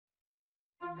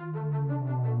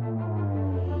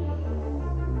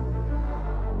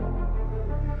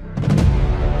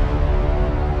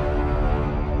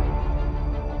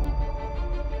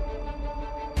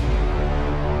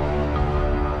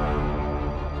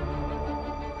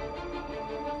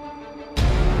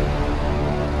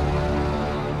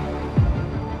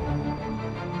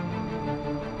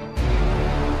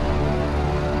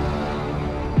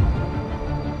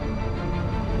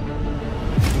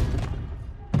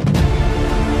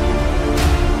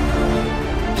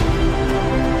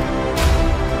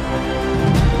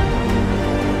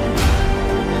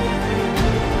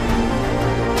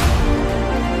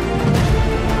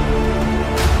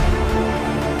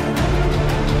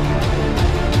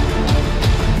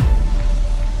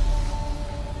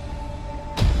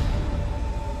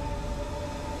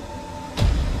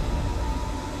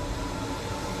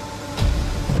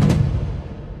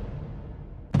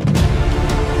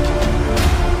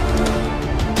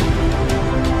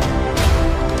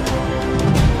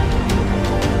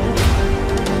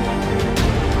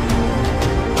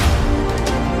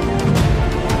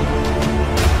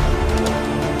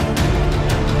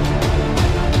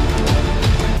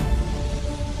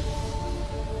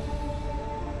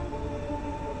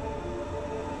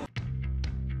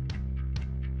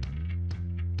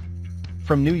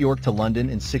From New York to London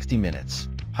in 60 minutes.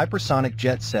 Hypersonic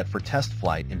jet set for test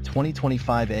flight in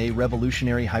 2025. A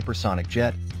revolutionary hypersonic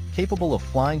jet, capable of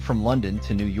flying from London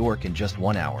to New York in just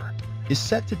 1 hour, is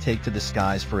set to take to the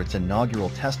skies for its inaugural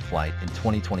test flight in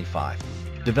 2025.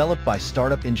 Developed by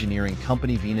startup engineering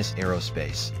company Venus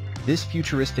Aerospace, this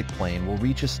futuristic plane will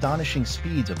reach astonishing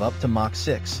speeds of up to Mach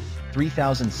 6,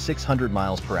 3,600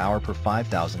 miles per hour per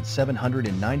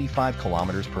 5,795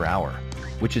 kilometers per hour,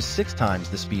 which is 6 times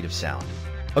the speed of sound.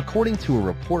 According to a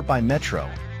report by Metro,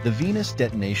 the Venus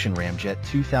Detonation Ramjet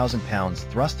 2,000 pounds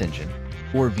thrust engine,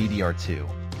 or VDR-2,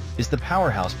 is the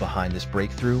powerhouse behind this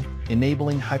breakthrough,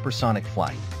 enabling hypersonic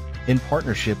flight. In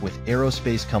partnership with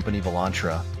aerospace company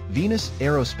Volantra, Venus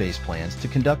Aerospace plans to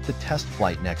conduct the test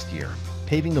flight next year,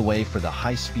 paving the way for the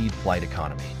high-speed flight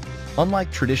economy.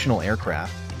 Unlike traditional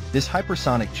aircraft, this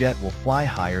hypersonic jet will fly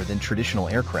higher than traditional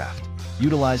aircraft,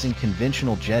 utilizing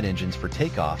conventional jet engines for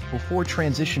takeoff before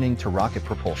transitioning to rocket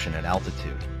propulsion at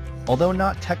altitude. Although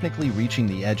not technically reaching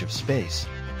the edge of space,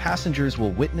 passengers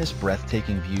will witness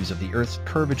breathtaking views of the Earth's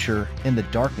curvature and the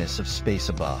darkness of space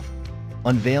above.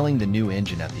 Unveiling the new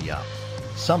engine at the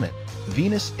summit,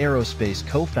 Venus Aerospace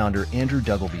co-founder Andrew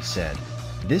Duggleby said,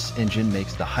 "This engine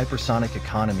makes the hypersonic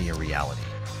economy a reality.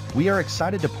 We are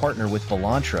excited to partner with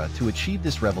Volantra to achieve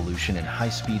this revolution in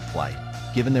high-speed flight,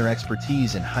 given their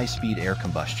expertise in high-speed air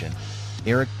combustion."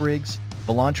 Eric Briggs,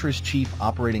 Volantra's chief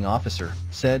operating officer,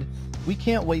 said, "We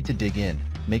can't wait to dig in,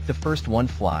 make the first one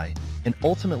fly, and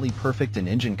ultimately perfect an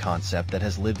engine concept that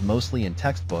has lived mostly in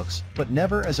textbooks, but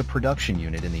never as a production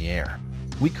unit in the air.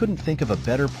 We couldn't think of a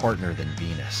better partner than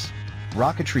Venus.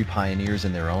 Rocketry pioneers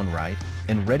in their own right,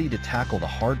 and ready to tackle the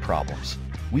hard problems.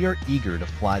 We are eager to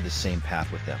fly the same path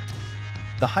with them."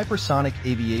 The hypersonic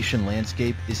aviation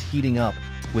landscape is heating up,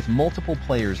 with multiple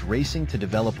players racing to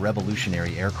develop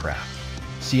revolutionary aircraft.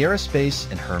 Sierra Space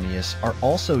and Hermes are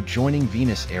also joining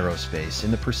Venus Aerospace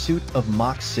in the pursuit of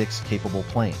Mach 6 capable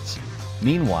planes.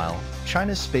 Meanwhile,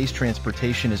 China's space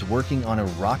transportation is working on a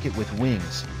rocket with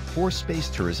wings for space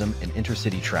tourism and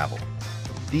intercity travel.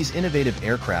 These innovative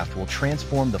aircraft will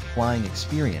transform the flying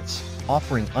experience,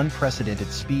 offering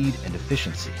unprecedented speed and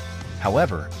efficiency.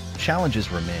 However, challenges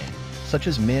remain, such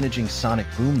as managing sonic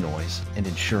boom noise and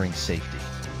ensuring safety.